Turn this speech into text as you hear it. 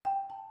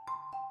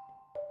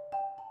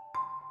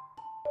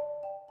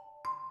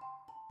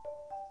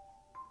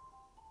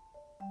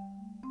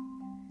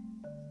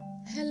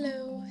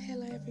Hello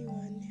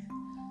everyone.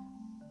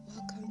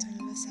 Welcome to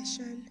another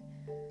session.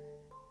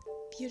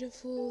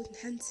 Beautiful and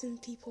handsome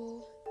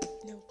people,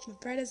 my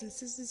brothers and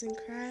sisters in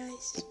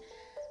Christ.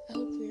 I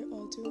hope we're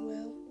all doing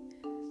well.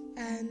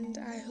 And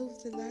I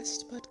hope the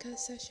last podcast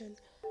session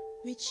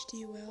reached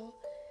you well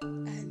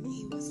and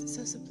it was a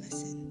source of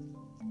blessing.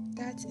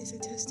 That is a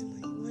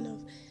testimony, one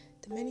of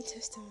the many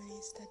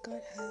testimonies that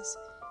God has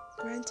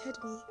granted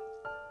me.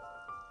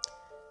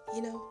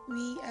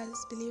 We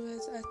as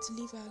believers are to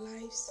live our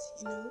lives,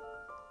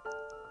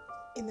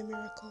 in the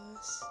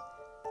miracles,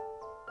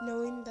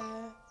 knowing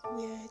that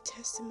we are a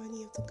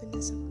testimony of the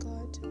goodness of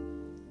God.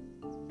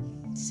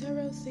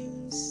 Several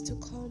things to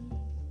come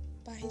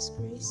by His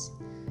grace,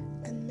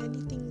 and many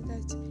things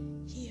that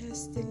He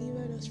has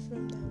delivered us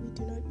from that we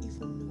do not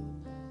even know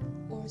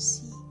or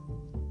see.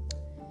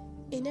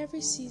 In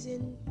every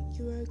season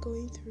you are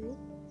going through,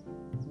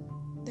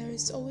 there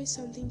is always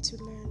something to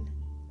learn,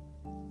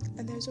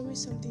 and there's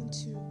always something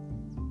to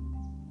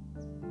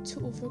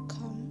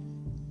overcome.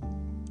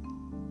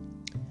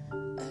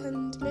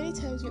 And many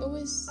times we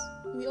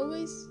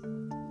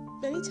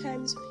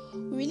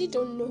really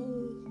don't know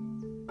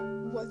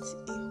what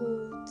it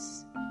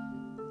holds.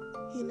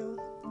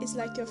 It's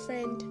like your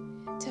friend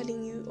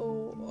telling you,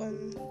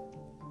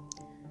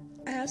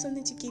 I have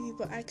something to give you,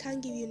 but I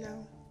can't give you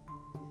now.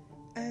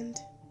 And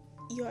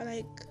you're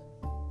like,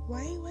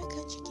 why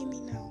can't you give me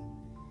now?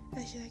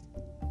 And she's like,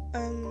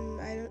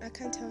 I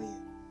can't tell you.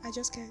 I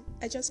just can't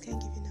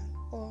give you now.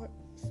 Or,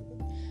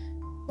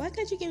 why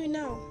can't you give me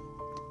now?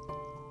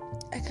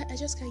 I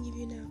just can't give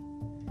you now.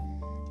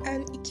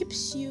 And it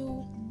keeps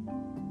you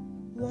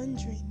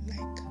wondering,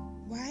 like,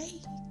 why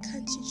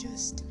can't you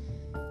just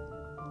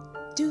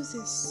do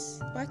this?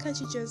 Why can't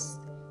you just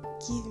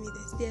give me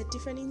this? There are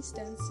different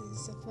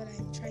instances of what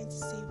I'm trying to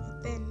say,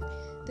 but then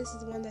this is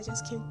the one that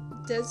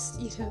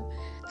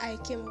I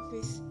came up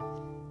with.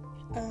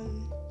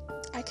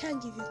 I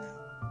can't give you now.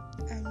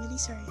 I'm really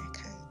sorry, I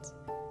can't.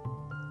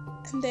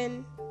 And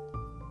then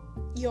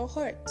you're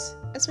hurt,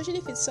 especially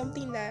if it's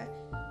something that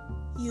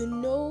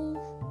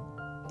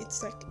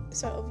it's like a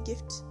sort of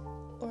gift,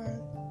 or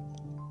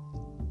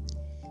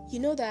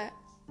that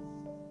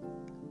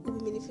will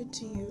be meaningful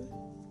to you,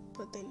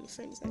 but then your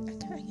friend is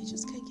like, I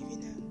just can't give you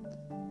now.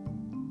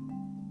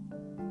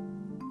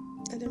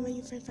 And then when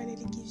your friend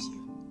finally gives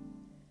you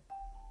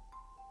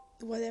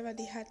whatever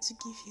they had to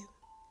give you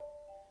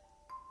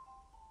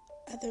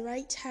at the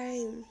right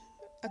time,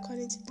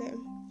 according to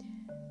them,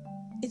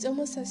 it's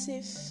almost as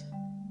if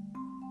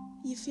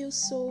you feel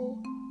so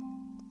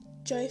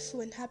joyful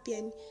and happy,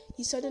 and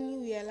you suddenly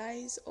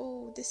realize,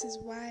 this is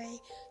why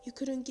you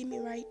couldn't give me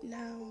right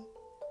now.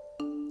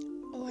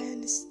 I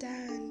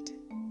understand.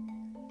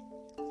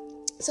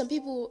 Some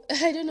people,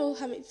 I don't know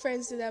how many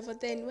friends do that, but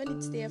then when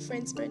it's their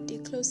friend's birthday,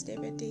 close to their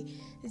birthday,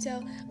 they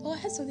tell, I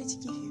had something to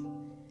give you,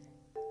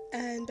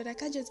 but I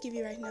can't just give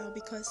you right now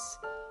because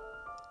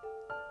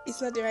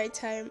it's not the right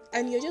time,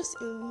 and you're just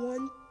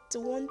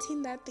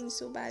wanting that thing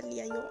so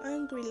badly, and you're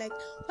angry, like,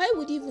 why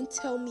would you even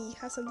tell me you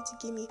have something to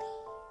give me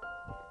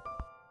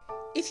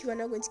if you are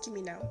not going to give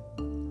me now?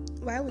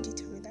 Why would you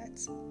tell me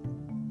that?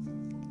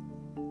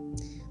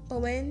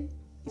 But when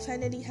you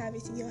finally have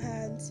it in your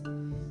hands,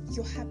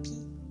 you're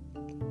happy,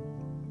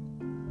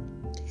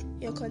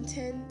 you're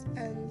content,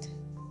 and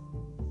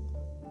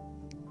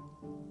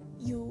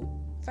you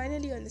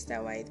finally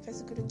understand why the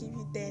person couldn't give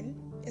you then,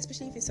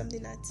 especially if it's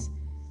something that's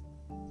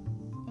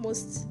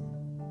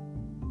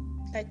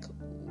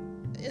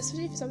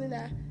especially if it's something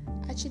that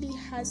actually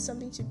has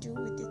something to do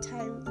with the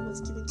time it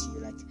was given to you,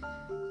 like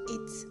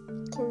it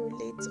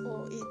correlates,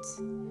 or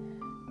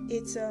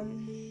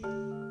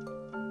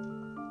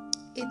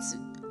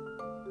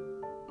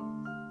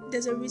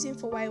there's a reason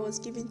for why it was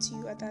given to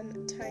you at that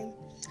time.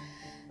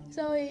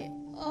 So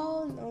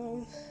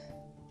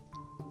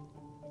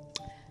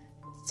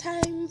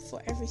time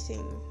for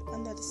everything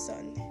under the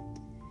sun.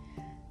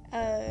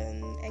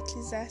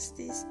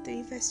 Ecclesiastes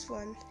 3 verse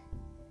 1.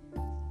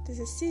 There's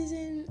a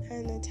season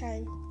and a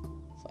time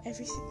for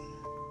everything.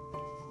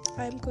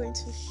 I'm going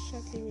to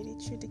shortly read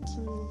it through the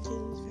King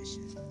James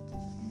Version.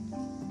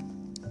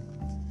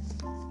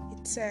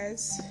 It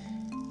says,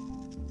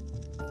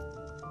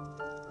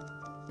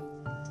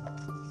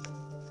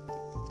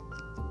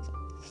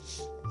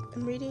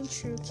 I'm reading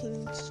through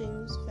King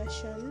James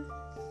Version.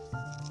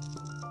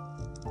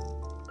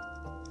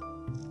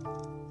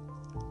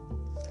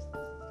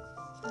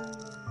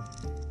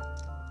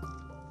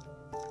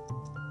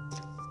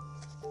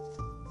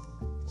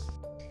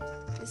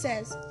 It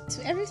says,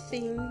 to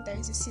everything there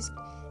is a season,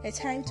 a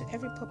time to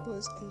every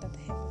purpose under the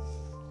heaven.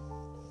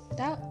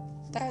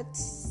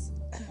 That's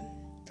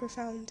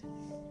profound.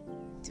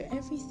 To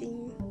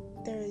everything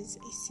there is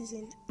a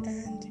season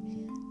and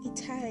a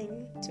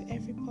time to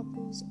every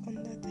purpose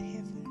under the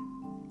heaven.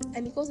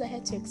 And it goes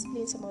ahead to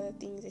explain some other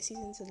things: a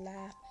season to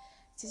laugh,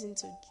 a season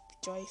to be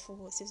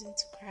joyful, a season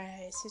to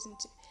cry, a season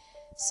to...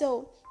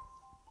 So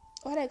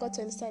what I got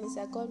to understand is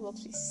that God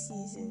works with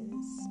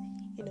seasons.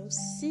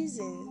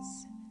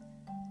 Seasons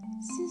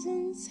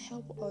Seasons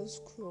help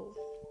us grow.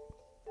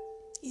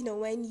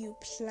 When you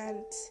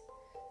plant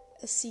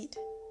a seed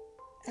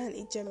and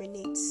it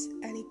germinates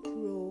and it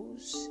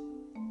grows,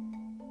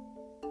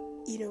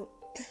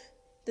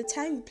 the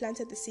time you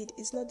planted the seed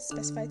is not the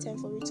specified time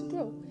for it to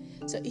grow.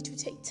 So it will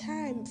take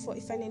time before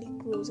it finally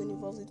grows and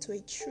evolves into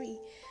a tree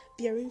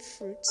bearing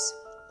fruits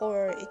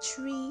or a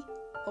tree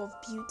of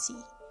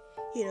beauty.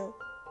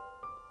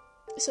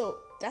 So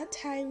that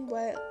time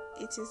while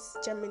it is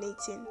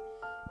germinating,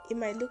 it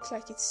might look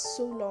like it's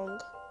so long,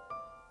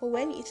 but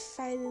when it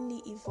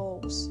finally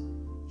evolves,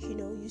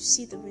 you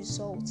see the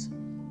result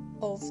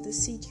of the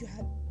seed you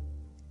had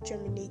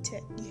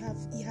germinated, you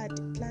had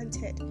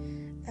planted,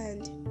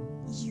 and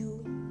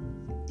you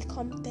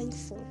become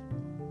thankful.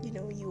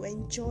 You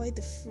enjoy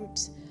the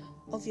fruits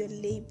of your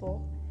labor.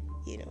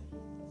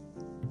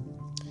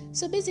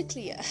 So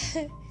basically,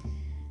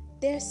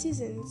 there are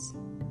seasons,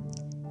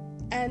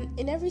 and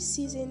in every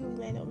season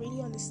we might not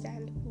really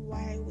understand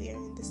why we are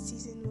in the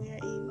season we are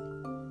in,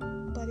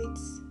 but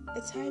it's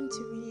a time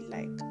to really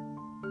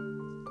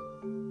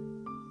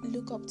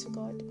look up to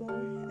God more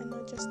and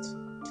not just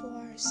to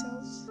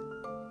ourselves.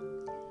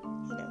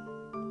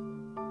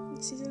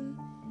 Season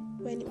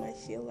when you might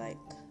feel like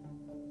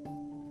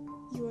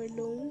you're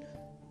alone,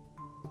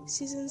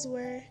 seasons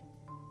where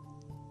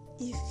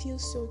you feel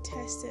so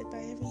tested by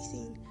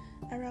everything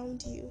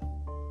around you.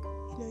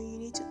 You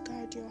need to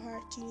guard your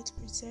heart, you need to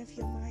preserve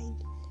your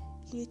mind,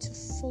 you need to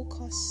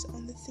focus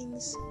on the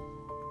things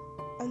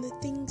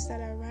that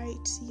are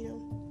right.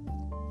 You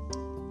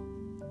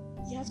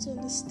have to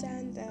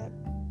understand that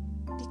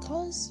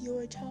because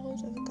you're a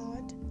child of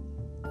God,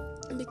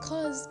 and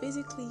because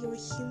basically you're a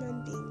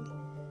human being,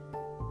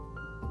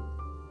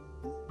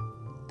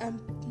 and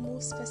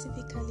more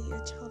specifically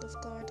a child of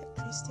God, a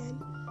Christian,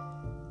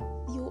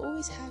 you will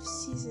always have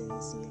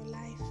seasons in your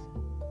life.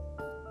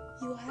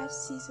 You will have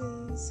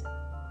seasons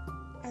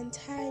and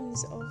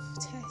times of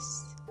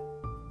test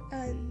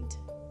and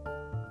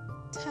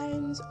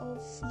times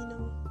of,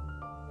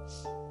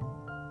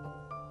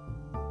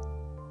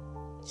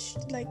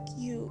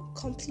 you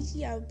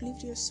completely are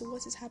oblivious to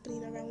what is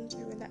happening around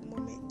you in that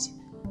moment,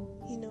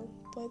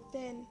 But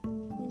then,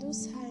 in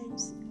those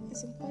times,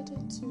 it's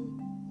important to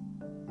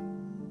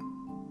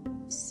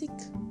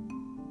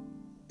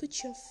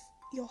put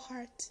your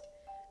heart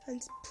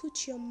and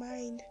put your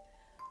mind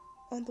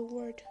on the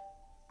word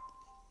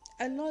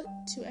and not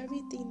to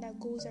everything that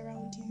goes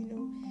around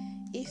you.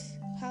 If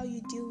how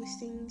you deal with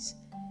things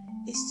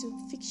is to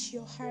fix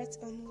your heart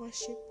on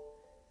worship,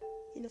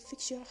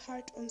 fix your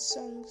heart on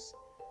songs,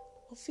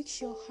 or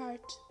fix your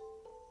heart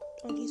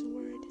on his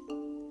word,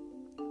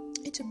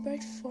 it will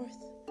birth forth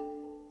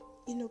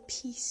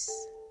peace.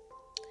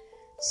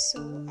 So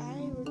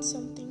I wrote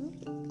something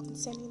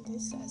concerning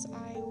this as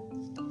I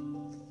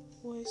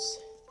was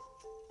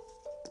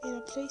in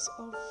a place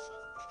of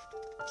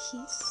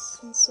peace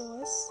and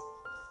solace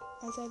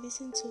as I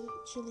listened to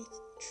Julie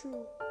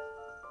True,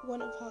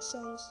 one of her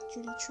songs.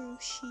 Julie True,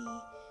 she's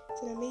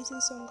an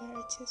amazing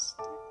songwriter.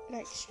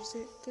 She's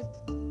a good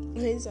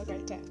amazing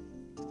songwriter.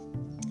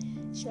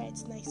 She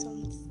writes nice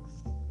songs.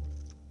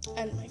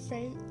 And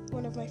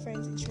one of my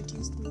friends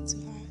introduced me to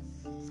her.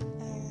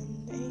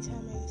 And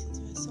anytime I listen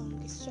to her song,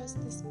 it's just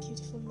this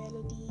beautiful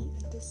melody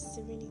and this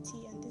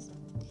serenity and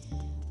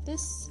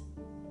this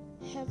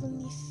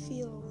heavenly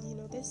feel,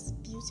 this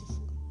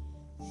beautiful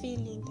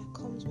feeling that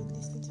comes with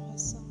listening to her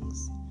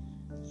songs.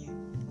 Yeah.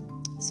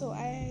 So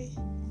I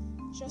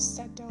just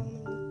sat down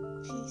in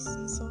peace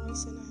and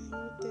solace and I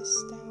wrote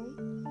this down.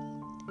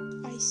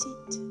 I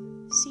sit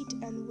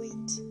and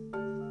waiting,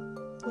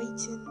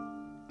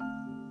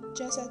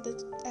 just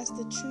as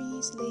the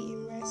trees lay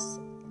in rest,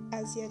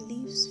 as their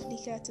leaves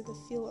flicker to the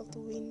feel of the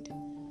wind,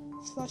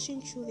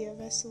 flushing through their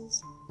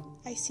vessels.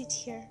 I sit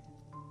here.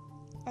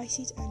 I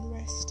sit and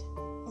rest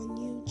on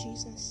you,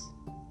 Jesus.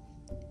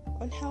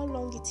 On how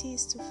long it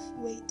is to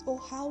wait. Oh,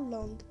 how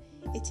long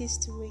it is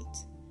to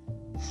wait.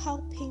 How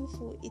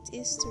painful it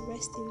is to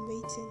rest in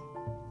waiting.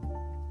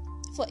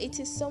 For it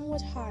is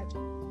somewhat hard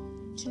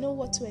to know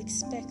what to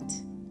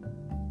expect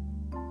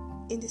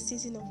in the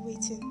season of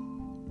waiting.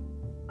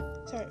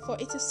 For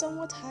it is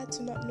somewhat hard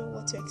to not know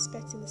what to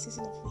expect in the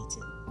season of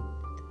waiting.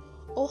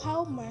 Oh,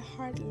 how my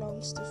heart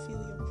longs to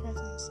feel your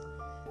presence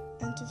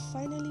and to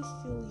finally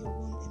feel your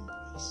warm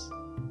embrace.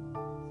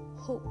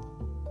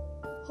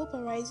 Hope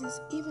arises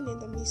even in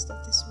the midst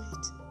of this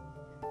wait.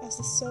 As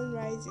the sun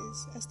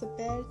rises, as the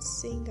birds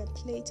sing and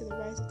play to the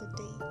rise of the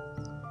day,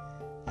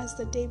 as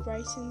the day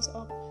brightens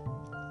up,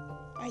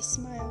 I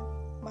smile,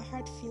 my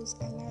heart feels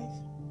alive.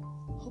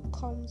 Hope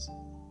comes.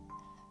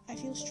 I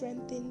feel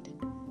strengthened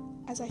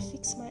as I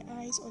fix my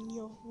eyes on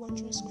your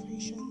wondrous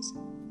creations.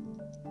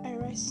 I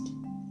rest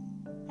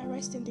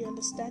in the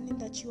understanding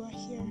that you are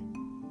here.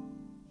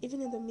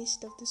 Even in the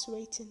midst of this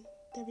waiting,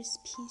 there is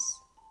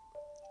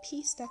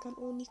peace that can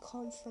only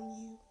come from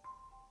you.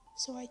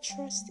 So I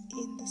trust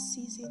in the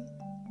season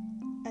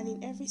and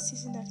in every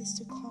season that is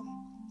to come,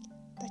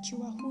 that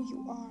you are who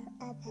you are,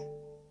 Abba.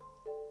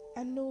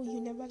 I know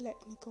you never let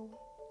me go.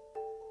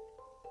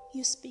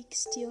 You speak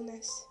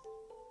stillness,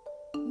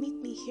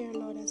 Meet me here,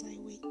 Lord, as I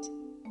wait.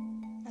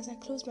 As I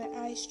close my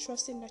eyes,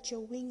 trusting that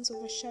your wings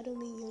overshadow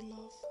me in your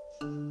love.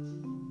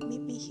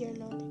 Meet me here,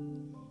 Lord,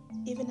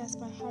 even as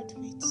my heart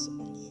waits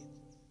on you.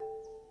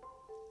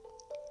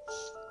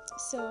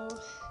 So,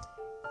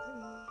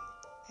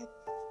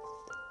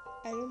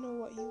 I don't know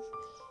what you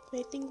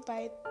may think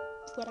by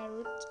what I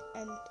wrote,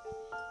 and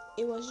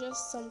it was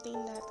just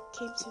something that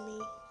came to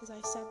me as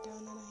I sat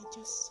down and I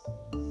just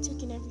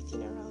took in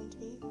everything around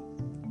me.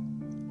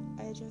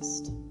 I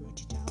just wrote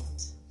it out.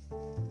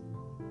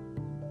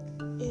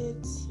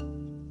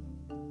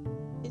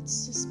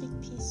 It's to speak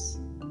peace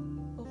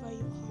over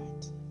your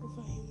heart,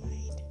 over your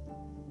mind,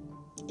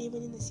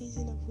 even in the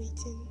season of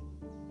waiting,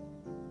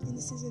 in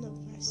the season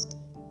of rest,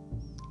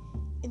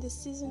 in the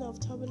season of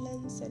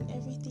turbulence and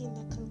everything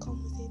that can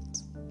come with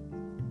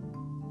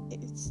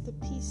it. It's the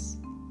peace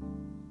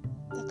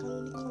that can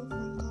only come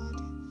from God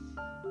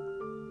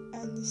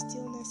and the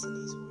stillness in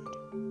His Word.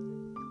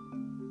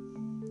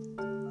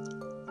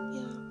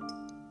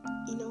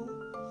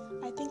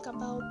 I think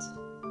about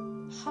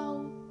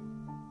how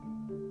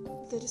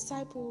the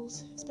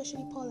disciples,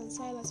 especially Paul and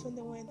Silas, when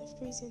they were in the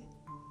prison,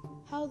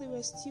 how they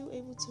were still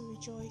able to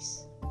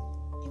rejoice,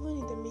 even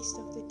in the midst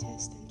of the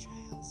tests and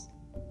trials.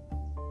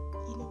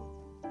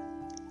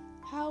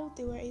 How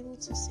they were able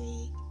to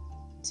say,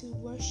 to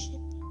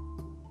worship,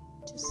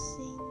 to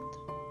sing,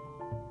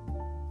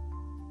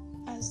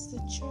 as the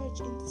church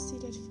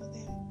interceded for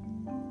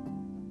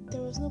them.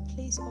 There was no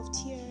place of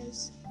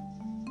tears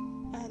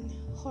and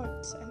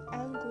hurt and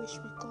anguish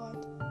with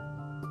God.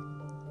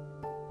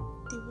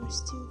 They were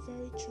still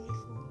very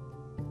joyful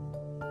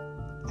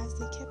as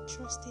they kept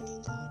trusting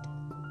in God.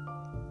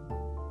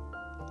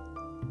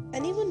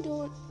 And even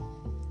though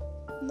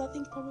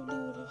nothing probably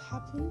would have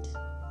happened,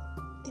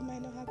 they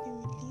might not have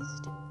been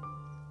released,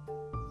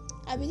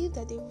 I believe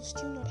that they would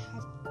still not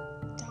have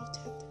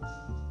doubted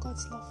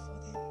God's love for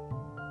them.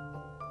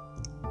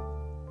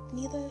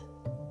 Neither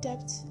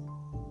depth,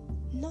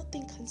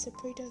 nothing can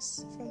separate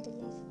us from the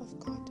love of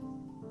God.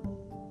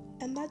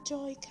 And that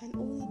joy can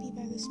only be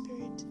by the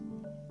Spirit.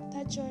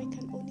 That joy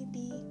can only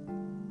be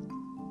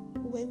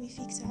when we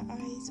fix our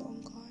eyes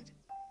on God,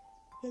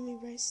 when we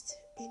rest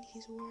in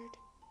His Word,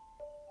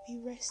 we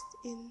rest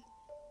in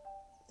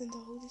the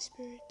Holy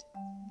Spirit.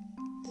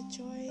 The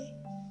joy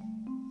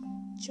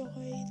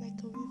like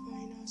a river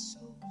in our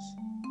souls.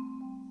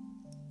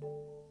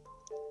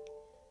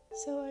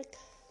 So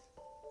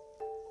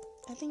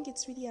I think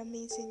it's really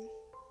amazing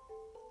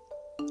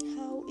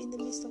how in the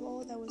midst of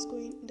all that was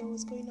going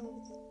on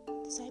with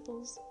the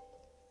disciples,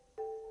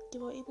 they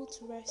were able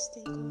to rest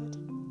in God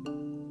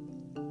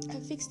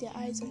and fix their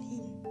eyes on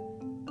Him.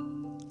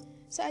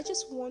 So I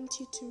just want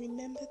you to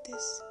remember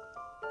this,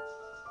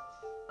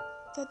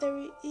 that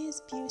there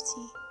is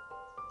beauty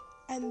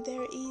and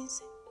there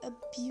is a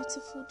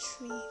beautiful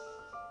tree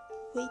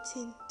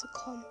waiting to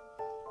come,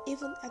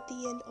 even at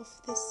the end of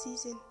this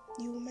season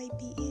you might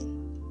be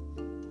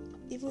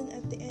in, even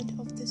at the end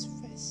of this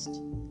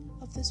rest,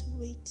 of this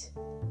wait.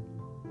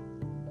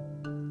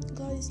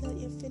 God is not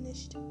yet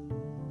finished.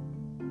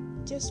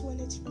 Just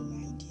wanted to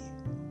remind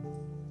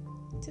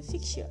you to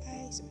fix your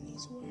eyes on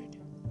His Word.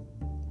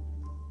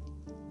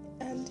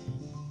 And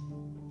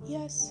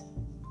yes,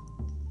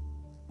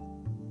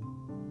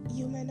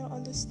 you might not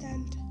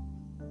understand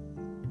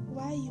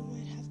why you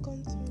might have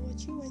gone through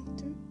what you went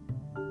through,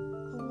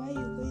 or why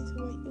you're going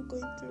through what you're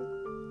going through,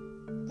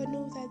 but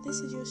know that this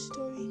is your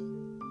story,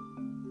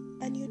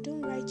 and you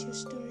don't write your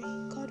story,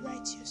 God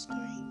writes your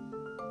story,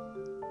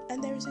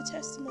 and there is a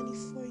testimony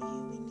for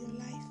you in your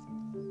life.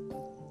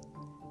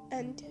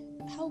 And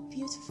how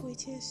beautiful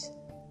it is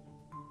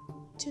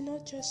to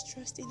not just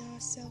trust in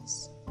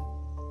ourselves,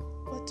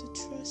 but to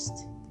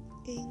trust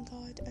in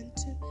God, and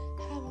to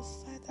have a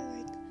Father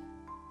like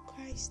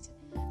Christ,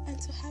 and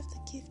to have the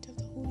gift of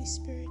the Holy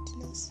Spirit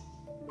in us,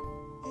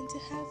 and to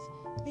have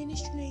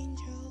ministering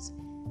angels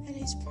and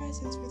His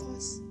presence with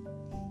us.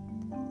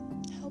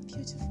 How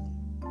beautiful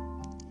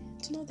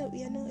to know that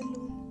we are not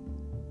alone,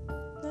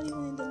 not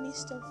even in the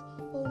midst of,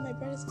 oh, my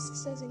brothers and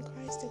sisters in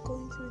Christ are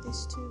going through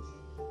this too,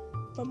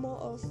 but more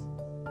of,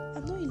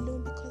 I'm not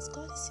alone because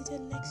God is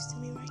seated next to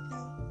me right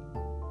now,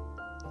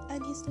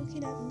 and He's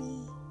looking at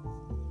me.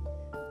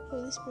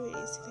 Holy Spirit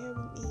is there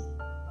with me,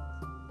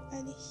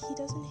 and He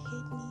doesn't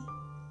hate me.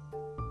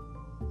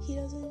 He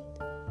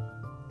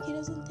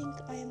doesn't think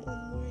I am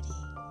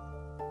unworthy.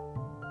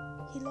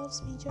 He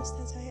loves me just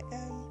as I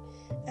am,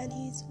 and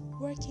He's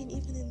working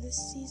even in this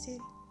season.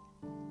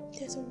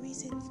 There's a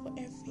reason for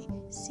every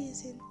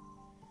season.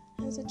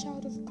 As a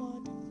child of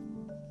God,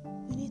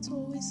 we need to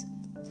always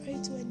pray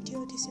to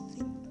endure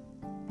discipline,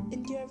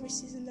 endure every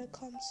season that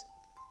comes,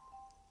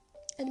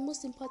 and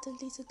most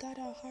importantly, to guard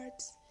our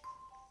hearts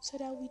so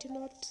that we do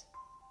not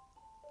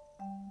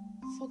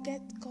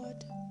forget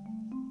God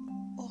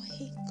or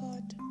hate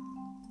God.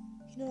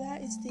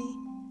 That is the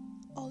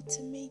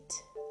ultimate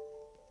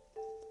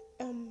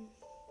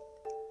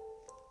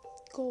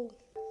goal,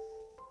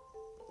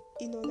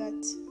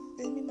 that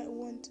the enemy might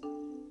want.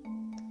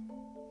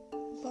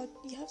 But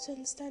you have to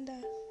understand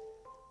that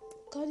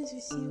God is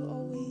with you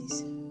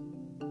always.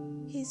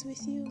 He's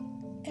with you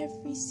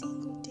every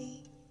single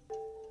day.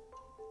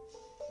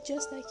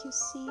 Just like you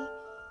see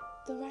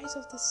the rise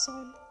of the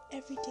sun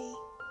every day,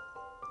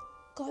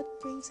 God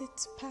brings it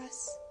to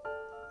pass.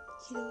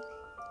 You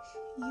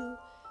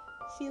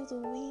feel the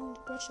wind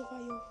brush over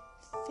your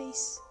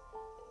face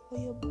or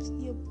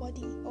your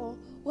body or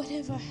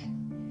whatever.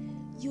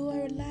 You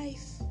are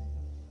alive.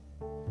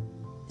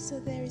 So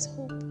there is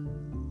hope.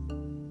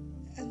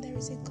 And there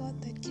is a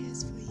God that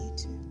cares for you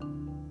too.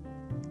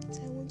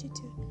 So I want you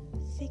to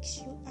fix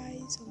your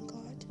eyes on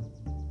God.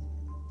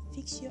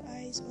 Fix your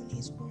eyes on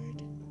His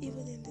Word,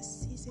 even in the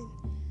season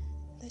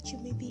that you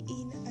may be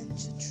in, and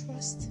to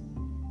trust.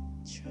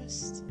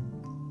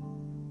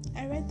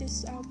 I read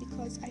this out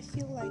because I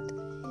feel like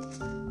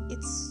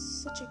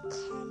it's such a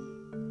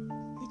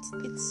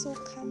it's so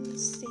calmly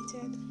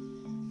stated,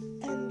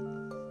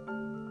 and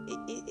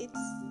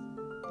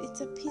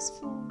it's a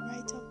peaceful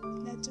write-up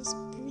that just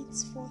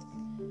breathes forth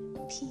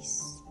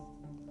peace.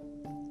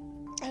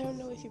 I don't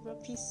know if you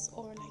brought peace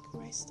or like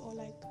rest or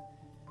like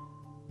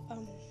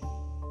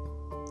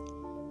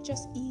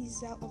just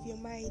ease out of your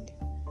mind,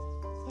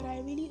 but I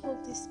really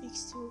hope this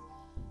speaks to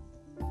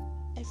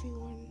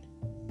everyone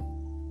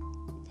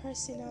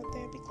person out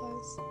there,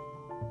 because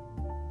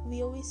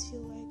we always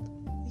feel like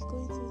we're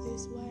going through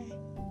this, why,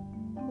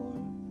 or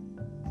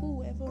who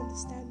will ever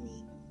understand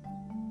me?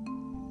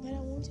 But I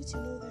want you to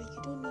know that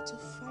you don't need to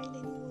find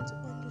anyone to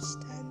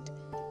understand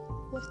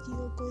what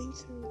you're going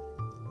through.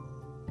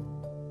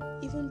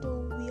 Even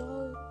though we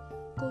all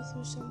go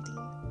through something,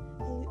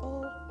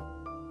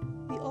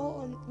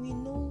 and we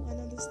know and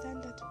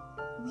understand that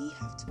we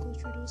have to go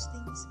through those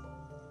things.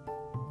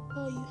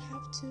 But you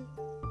have to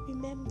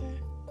remember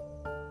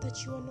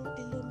that you are not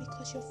alone,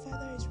 because your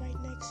Father is right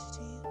next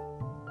to you.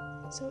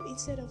 So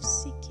instead of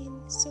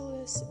seeking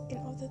solace in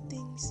other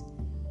things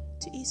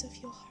to ease off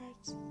your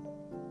heart,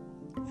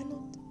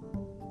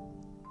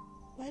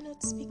 why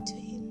not speak to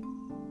Him?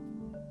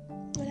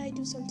 What I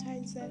do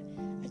sometimes, that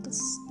I could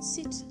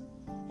sit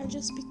and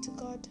just speak to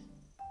God,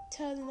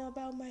 tell Him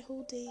about my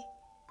whole day,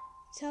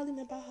 tell Him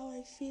about how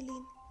I'm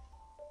feeling,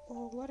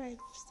 or what I've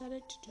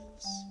started to do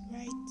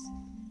right.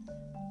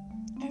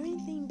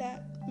 Everything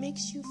that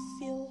makes you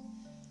feel,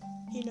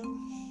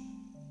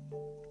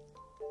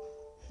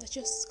 that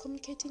just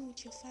communicating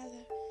with your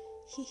Father.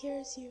 He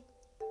hears you.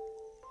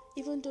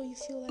 Even though you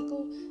feel like,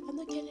 oh, I'm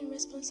not getting the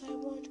response I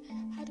want,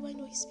 how do I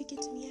know He's speaking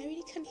to me? I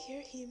really can't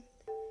hear Him.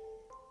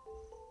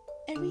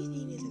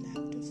 Everything is an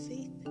act of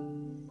faith.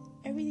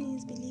 Everything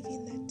is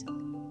believing that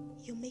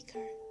your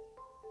Maker,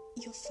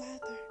 your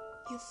Father,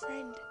 your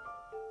friend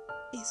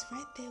is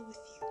right there with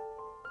you.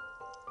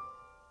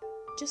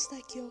 Just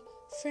like your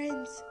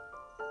friends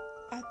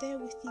are there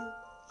with you,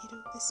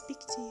 they speak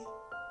to you.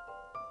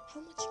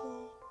 How much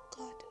more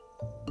God?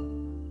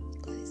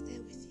 God is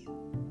there with you.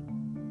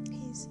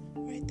 He's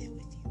right there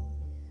with you.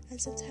 And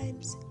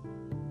sometimes,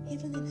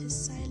 even in His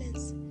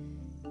silence,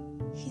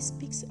 He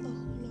speaks a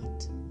whole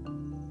lot.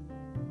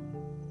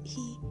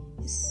 He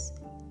is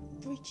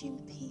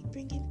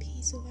bringing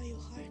peace over your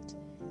heart,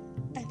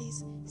 and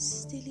is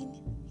stilling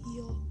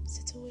your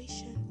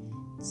situation,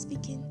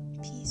 speaking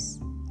peace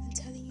and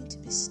telling you to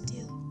be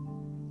still.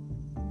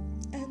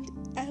 And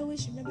I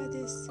always remember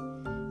this,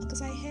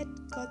 because I heard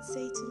God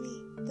say to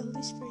me, the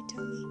Holy Spirit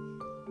tell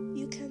me,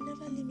 you can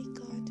never limit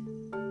God.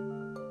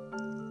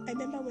 I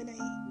remember when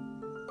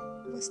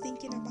I was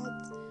thinking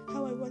about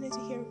how I wanted to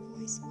hear a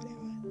voice or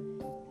whatever,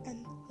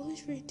 and the Holy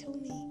Spirit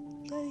told me,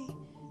 Chloe,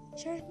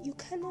 Sharon, you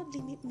cannot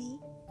limit me.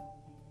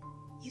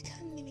 You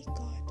can't limit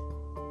God.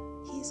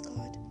 He is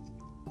God.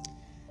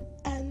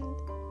 And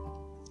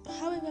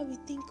however we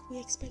think we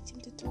expect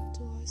Him to talk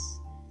to us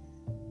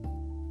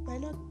might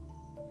not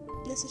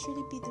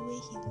necessarily be the way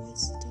He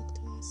wants to talk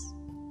to us.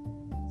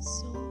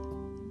 So,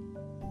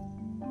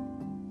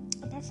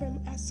 apart from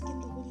asking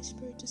the Holy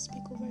Spirit to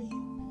speak over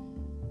you,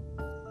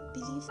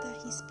 believe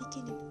that He's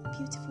speaking in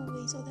beautiful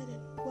ways other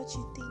than what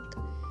you think,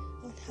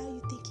 on how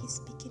you think He's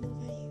speaking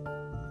over you.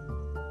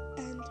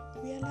 And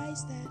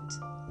realize that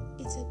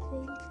it's a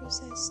growing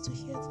process to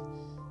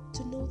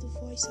know the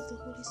voice of the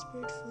Holy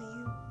Spirit for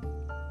you.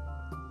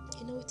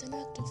 It's an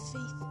act of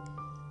faith.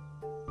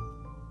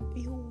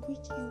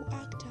 You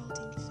act out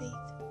in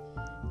faith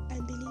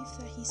and believe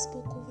that He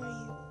spoke over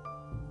you.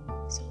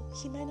 So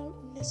He might not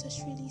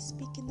necessarily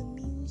speak in the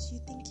means you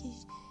think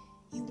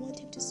you want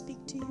Him to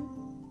speak to you,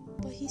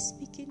 but He's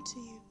speaking to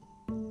you.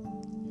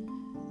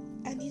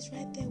 And He's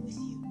right there with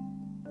you.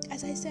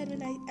 As I said,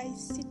 when I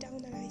sit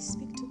down and I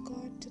speak to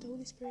God, to the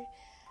Holy Spirit,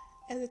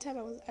 at the time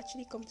I was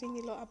actually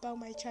complaining a lot about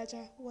my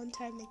charger. One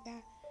time like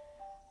that,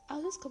 I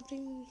was just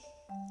complaining,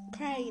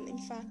 crying in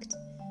fact,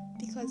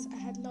 because I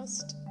had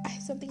lost,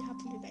 something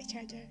happened with my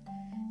charger.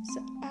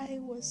 So I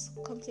was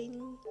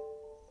complaining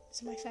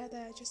to my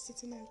Father, just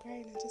sitting and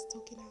crying and just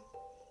talking out.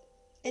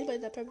 Anybody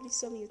that probably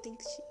saw me would think,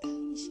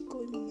 is she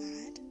going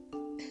mad?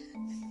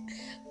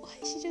 Why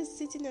is she just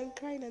sitting and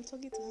crying and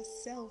talking to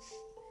herself?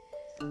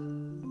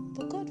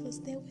 But God was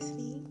there with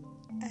me,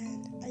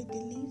 and I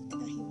believed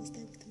that He was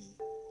there with me.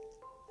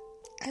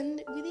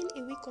 And within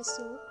a week or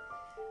so,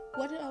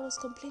 what I was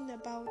complaining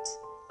about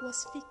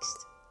was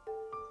fixed.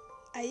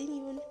 I didn't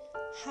even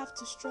have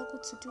to struggle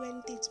to do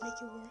anything to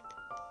make it work.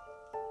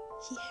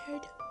 He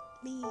heard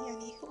me,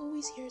 and he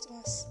always hears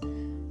us.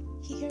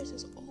 He hears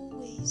us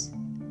always.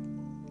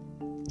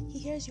 He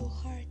hears your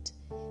heart.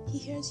 He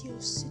hears your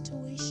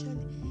situation.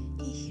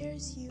 He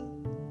hears you.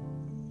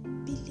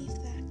 Believe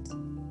that.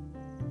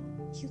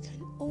 You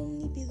can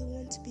only be the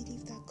one to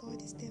believe that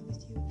God is there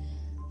with you.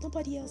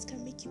 Nobody else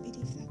can make you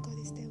believe that God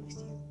is there with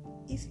you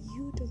if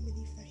you don't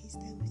believe that He's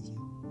there with you.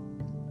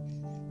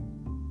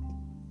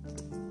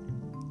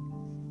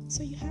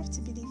 So you have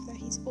to believe that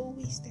He's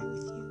always there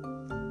with you,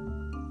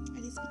 and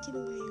He's speaking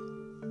over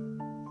you.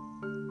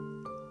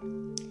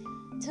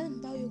 Tell Him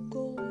about your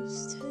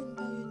goals. Tell Him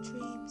about your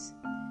dreams.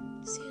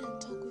 Sit and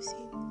talk with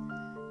Him.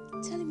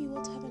 Tell Him you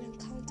want to have an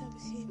encounter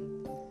with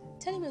Him.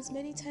 Tell Him as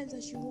many times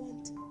as you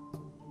want.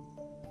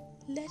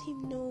 Let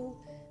Him know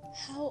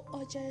how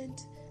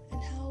urgent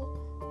and how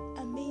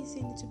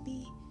amazing it would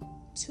be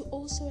to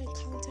also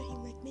encounter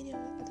Him like many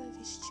other of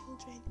His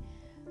children.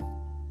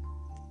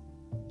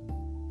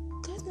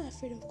 God's not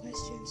afraid of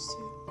questions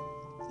too.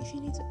 If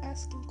you need to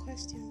ask Him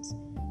questions,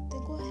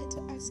 then go ahead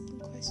to ask Him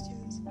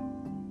questions.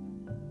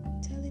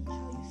 Tell Him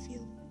how you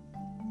feel.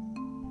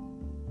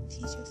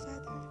 He's your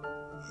Father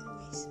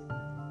anyways,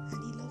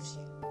 and He loves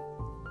you.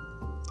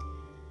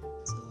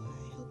 So I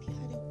hope you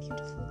had a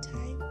beautiful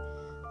time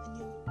and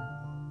your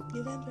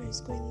November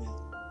is going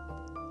well.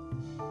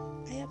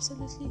 I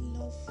absolutely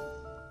love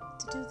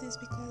to do this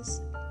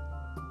because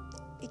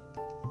it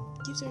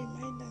gives a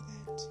reminder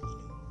that,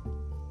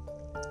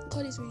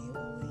 God is with you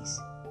always.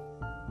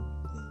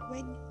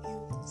 When you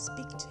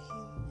speak to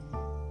Him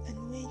and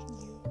when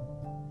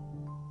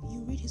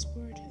you read His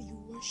word and you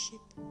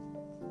worship,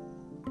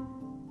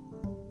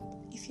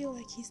 you feel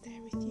like He's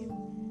there with you.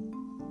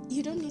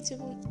 You don't need to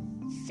even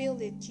feel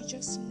it. You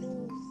just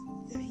know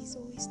that He's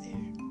always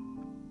there.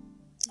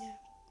 Yeah.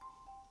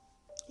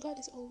 God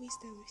is always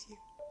there with you.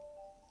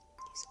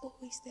 He's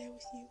always there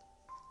with you.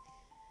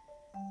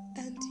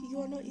 And you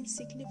are not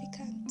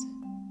insignificant.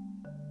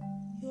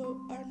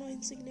 You are not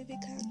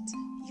insignificant.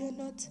 You're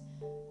not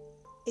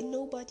a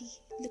nobody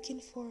looking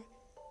for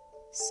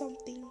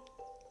something.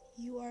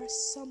 You are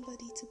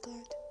somebody to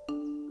God.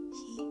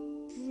 He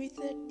breathed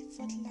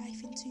forth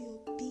life into your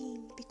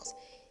being because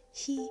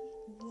He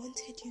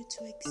wanted you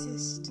to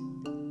exist.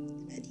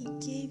 And He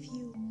gave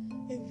you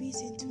a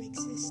reason to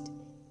exist,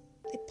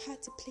 a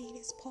part to play in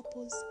His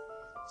purpose.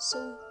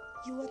 So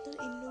you are not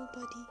a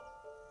nobody.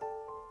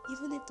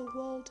 Even if the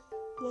world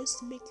wants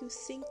to make you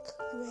think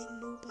you are a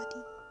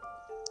nobody,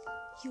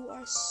 you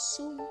are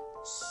so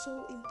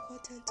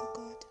important to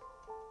God.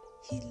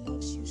 He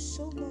loves you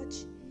so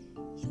much.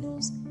 He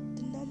knows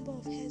the number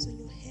of hairs on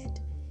your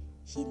head.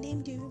 He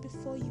named you even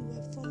before you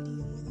were formed in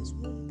your mother's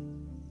womb.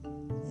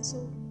 And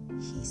so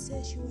He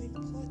says you are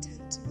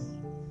important to me.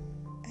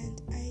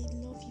 And I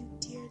love you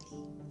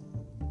dearly.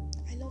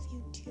 I love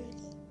you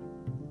dearly.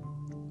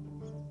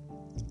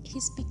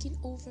 He's speaking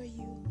over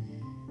you.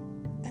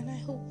 And I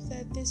hope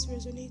that this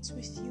resonates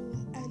with you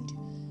and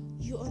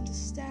you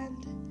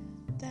understand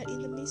that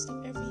in the midst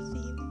of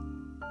everything,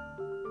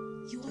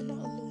 you are not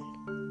alone.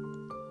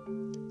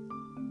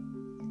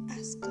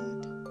 Ask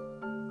God.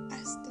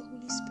 Ask the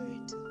Holy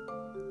Spirit.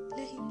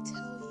 Let Him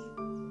tell you.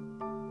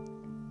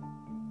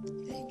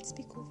 Let Him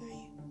speak over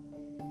you.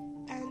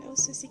 And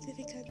also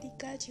significantly,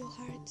 guard your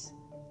heart.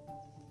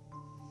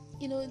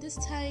 This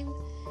time,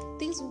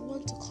 things will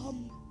want to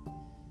come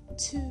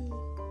to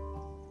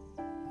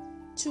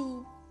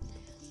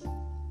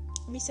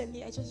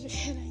recently I just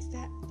realized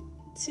that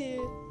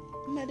to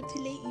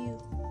manipulate you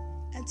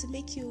and to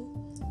make you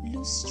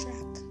lose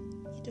track.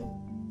 You're a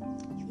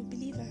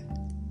believer.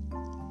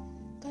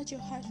 Guard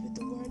your heart with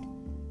the word.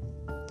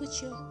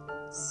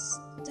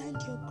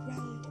 Stand your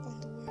ground on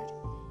the word.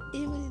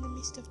 Even in the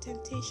midst of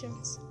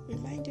temptations,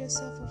 remind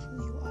yourself of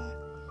who you are.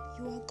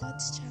 You are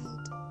God's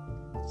child.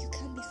 You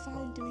can't be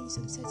found doing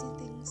some certain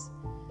things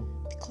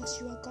because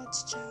you are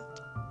God's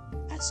child.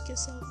 Ask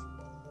yourself,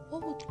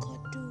 what would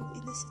God do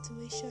in this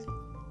situation?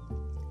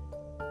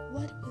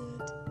 What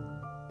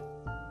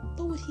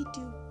would He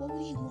do? What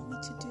would He want me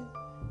to do?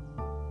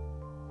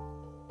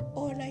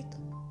 Or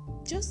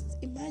just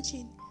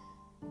imagine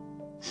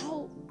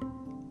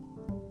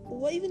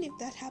even if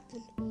that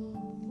happened,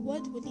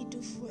 what will He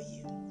do for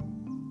you?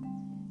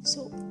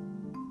 So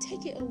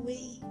take it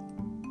away.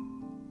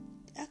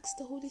 Ask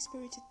the Holy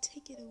Spirit to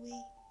take it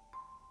away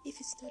if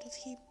it's not of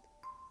Him.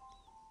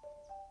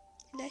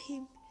 Let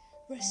Him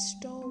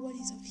restore what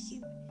is of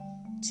Him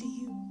to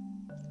you.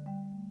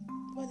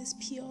 What is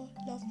pure,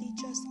 lovely,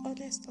 just,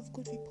 honest, of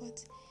good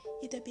report.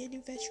 If there be any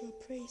virtue or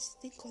praise,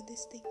 think on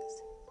these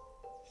things.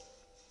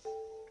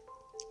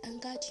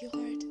 And guard your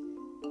heart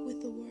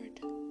with the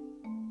word,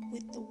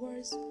 with the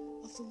words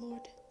of the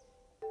Lord.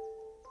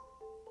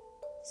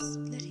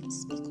 Let Him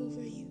speak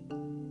over you.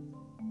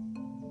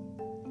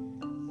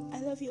 I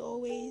love you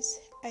always,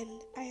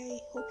 and I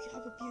hope you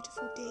have a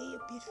beautiful day, a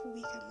beautiful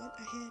week and month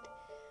ahead.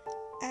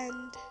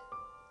 And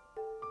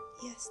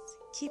Yes,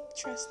 keep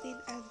trusting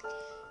and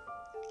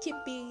keep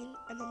being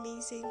an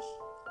amazing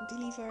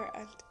believer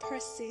and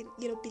person,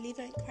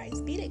 believer in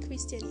Christ. Being a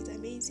Christian is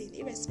amazing,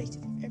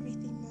 irrespective of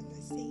everything man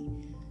might say.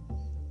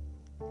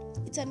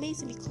 It's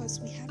amazing because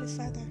we have a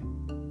Father.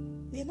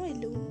 We are not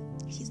alone.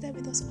 He's there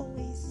with us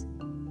always.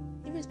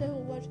 Irrespective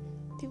of what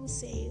people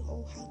say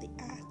or how they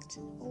act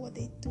or what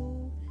they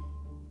do.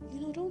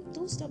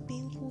 Don't stop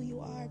being who you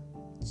are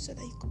so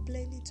that you could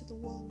blend into the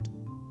world.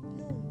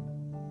 No.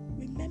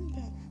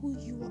 Remember who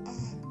you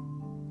are.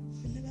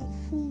 Remember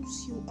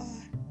whose you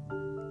are.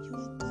 You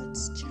are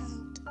God's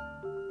child.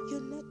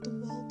 You're not the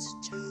world's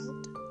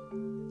child.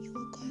 You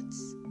are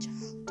God's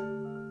child.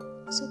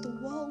 So the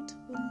world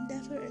will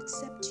never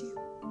accept you,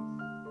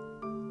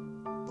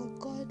 but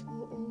God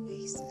will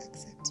always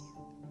accept you.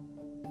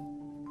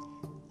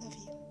 Love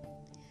you.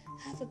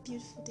 Have a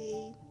beautiful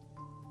day.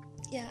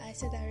 Yeah, I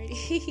said that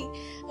already.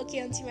 Okay,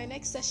 until my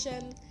next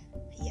session.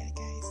 Yeah,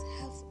 guys,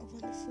 have a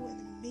wonderful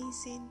and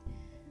amazing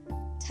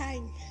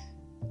time.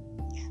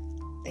 Yeah,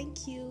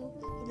 thank you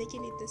for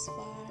making it this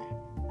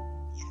far.